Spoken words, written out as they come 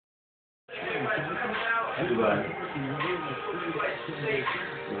Everybody.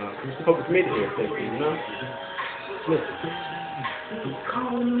 Hope it's made it here, safely, you know? Listen. It's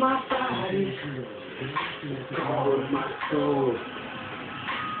calling my body. It's calling my soul.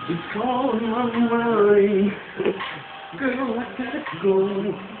 It's calling my mind. Girl, I gotta go.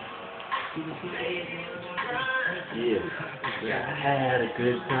 Yeah, I had a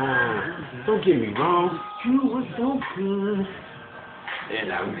good time. Don't get me wrong, you were so good. And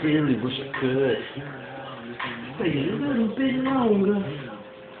I really wish I could stay a little bit longer.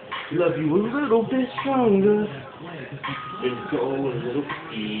 Love you a little bit stronger. And go a little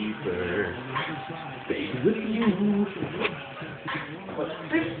deeper. Baby, with you. But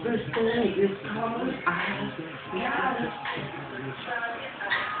this thing is calling out.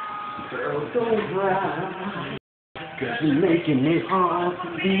 Girl, don't cry. 'Cause you're making it hard to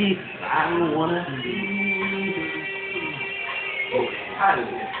leave. I don't wanna leave. Okay, out of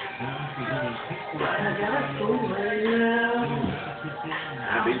here. I gotta go right now.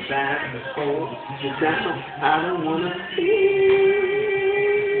 I'll be back before you down. I don't wanna leave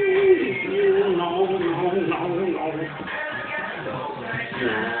you long.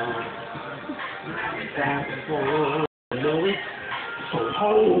 Now, I'll be back before you know it. So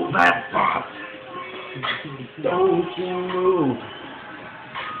hold that thought. Don't you move.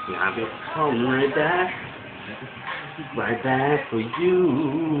 Yeah, I'll be coming right back for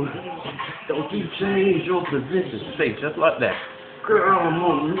you. Don't you change your position. Stay just like that. Girl, I'm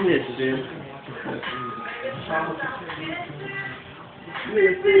on a mission.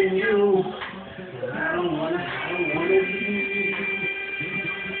 Missing you. I don't wanna leave.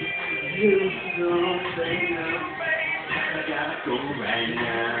 You don't say no. I gotta go right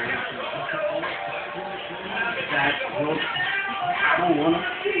now. That's what I don't wanna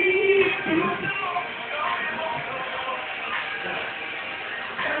see.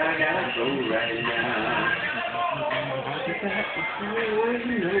 I gotta go right now. I'll be back before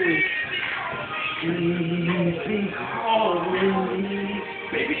you know it. Please be calling me,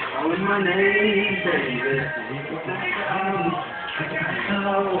 baby, calling my name, baby.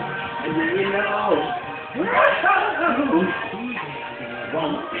 And then you know,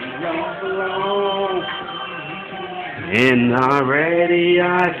 won't be long. And already I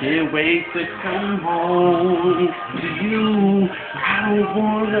can't wait to come home to you. I don't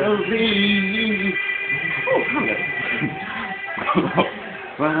wanna leave. Oh, come here.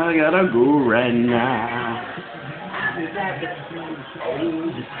 But I gotta go right now. I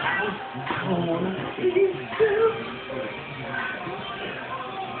don't wanna leave you.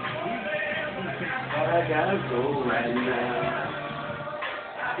 But I gotta go right now.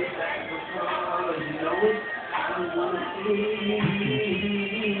 I'll be back before you know it. I don't wanna leave you.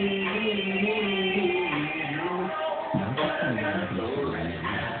 But I gotta go right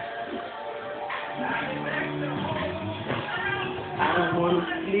now. I don't wanna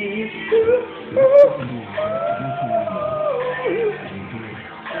leave you.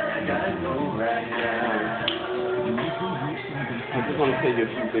 I gotta go right now. I just want to tell you a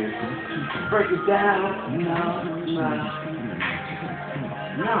few things. Break it down. No.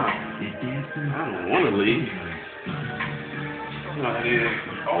 I don't want to leave. No, it is.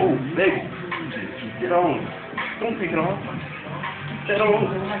 Oh, baby. Get on. Don't take it off. Get on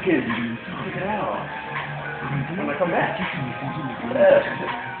so I can take it out. When I come back. Yeah.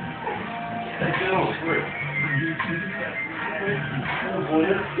 Take it on, quick. I want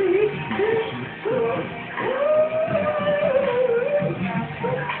to see you.